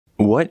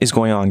What is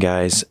going on,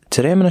 guys?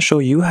 Today I'm going to show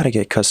you how to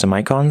get custom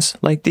icons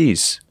like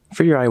these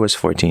for your iOS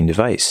 14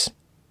 device.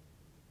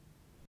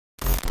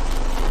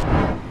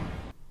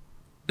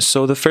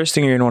 So the first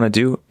thing you're going to want to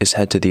do is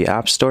head to the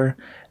App Store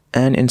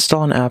and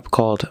install an app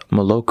called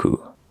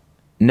Moloku.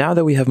 Now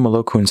that we have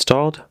Moloku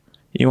installed,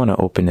 you want to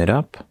open it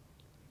up.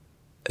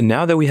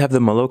 Now that we have the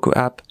Moloku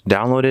app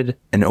downloaded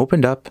and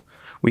opened up,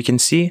 we can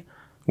see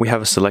we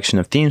have a selection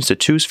of themes to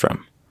choose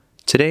from.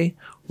 Today,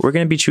 we're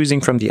going to be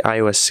choosing from the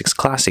iOS 6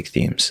 Classic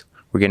themes.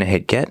 We're going to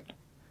hit Get,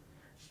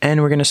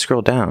 and we're going to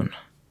scroll down.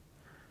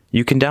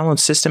 You can download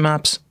system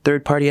apps,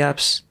 third-party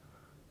apps,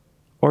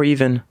 or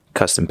even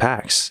custom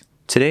packs.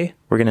 Today,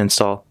 we're going to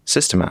install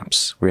system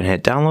apps. We're going to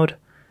hit Download,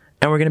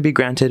 and we're going to be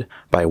granted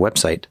by a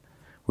website.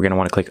 We're going to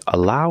want to click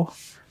Allow,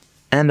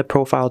 and the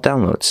profile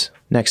downloads.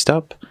 Next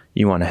up,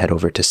 you want to head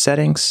over to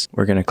Settings.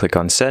 We're going to click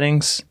on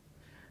Settings,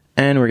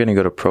 and we're going to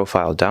go to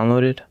Profile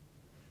Downloaded.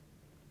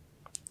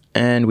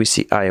 And we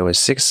see iOS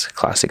 6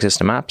 Classic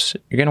System Apps.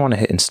 You're going to want to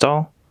hit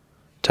Install,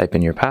 type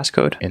in your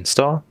passcode,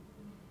 Install,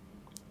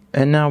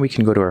 and now we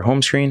can go to our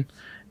home screen,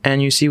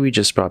 and you see we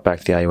just brought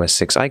back the iOS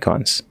 6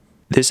 icons.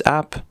 This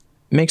app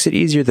makes it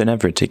easier than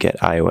ever to get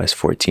iOS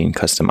 14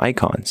 custom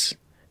icons.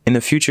 In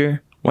the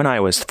future, when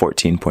iOS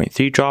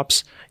 14.3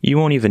 drops, you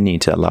won't even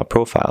need to allow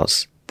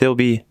profiles. They'll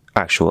be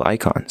actual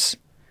icons.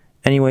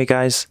 Anyway,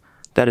 guys,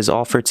 that is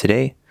all for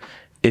today.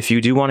 If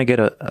you do want to get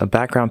a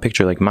background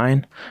picture like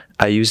mine,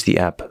 I use the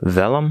app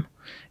Vellum.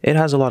 It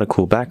has a lot of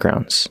cool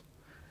backgrounds.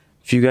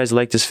 If you guys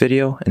liked this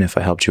video and if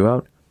I helped you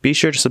out, be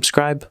sure to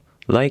subscribe,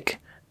 like,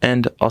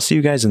 and I'll see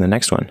you guys in the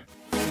next one.